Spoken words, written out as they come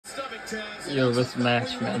Yo, this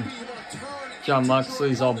match, man. Jon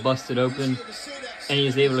Moxley's all busted open, and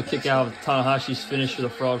he's able to kick out Tanahashi's finisher, the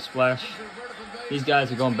Frog Splash. These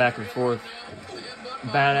guys are going back and forth.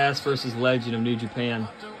 Badass versus legend of New Japan.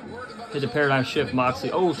 Hit the paradigm shift,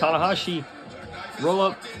 Moxley. Oh, Tanahashi. Roll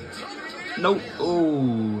up. Nope.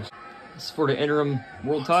 Oh. This is for the interim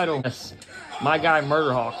world title. Yes. My guy,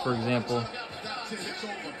 Murderhawk, for example.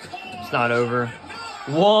 It's not over.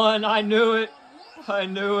 One. I knew it. I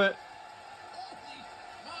knew it.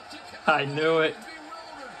 I knew it.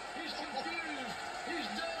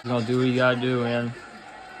 You're gonna do what you gotta do, man.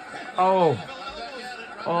 Oh.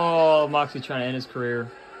 Oh, Moxley trying to end his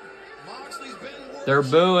career. They're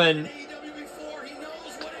booing.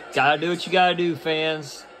 Gotta do what you gotta do,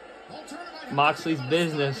 fans. Moxley's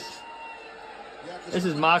business. This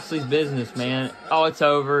is Moxley's business, man. Oh, it's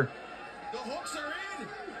over.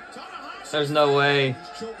 There's no way.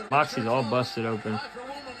 Moxley's all busted open.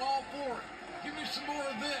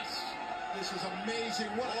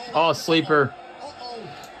 Oh, sleeper.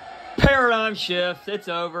 Paradigm shift. It's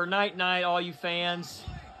over. Night, night, all you fans.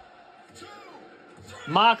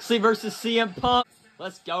 Moxley versus CM Punk.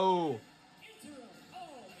 Let's go.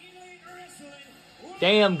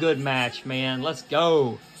 Damn good match, man. Let's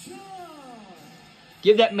go.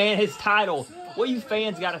 Give that man his title. What you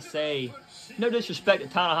fans got to say? No disrespect to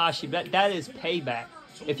Tanahashi, but that is payback.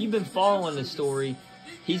 If you've been following the story,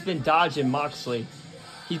 he's been dodging Moxley.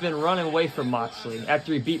 He's been running away from Moxley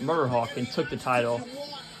after he beat Murderhawk and took the title.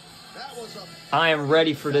 I am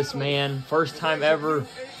ready for this, man. First time ever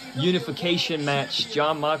unification match.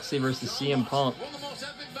 Jon Moxley versus CM Punk.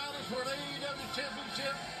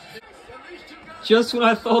 Just when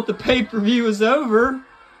I thought the pay-per-view was over,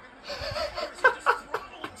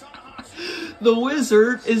 the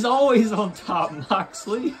Wizard is always on top,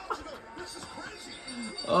 Moxley.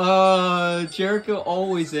 Jericho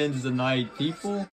always ends the night, people.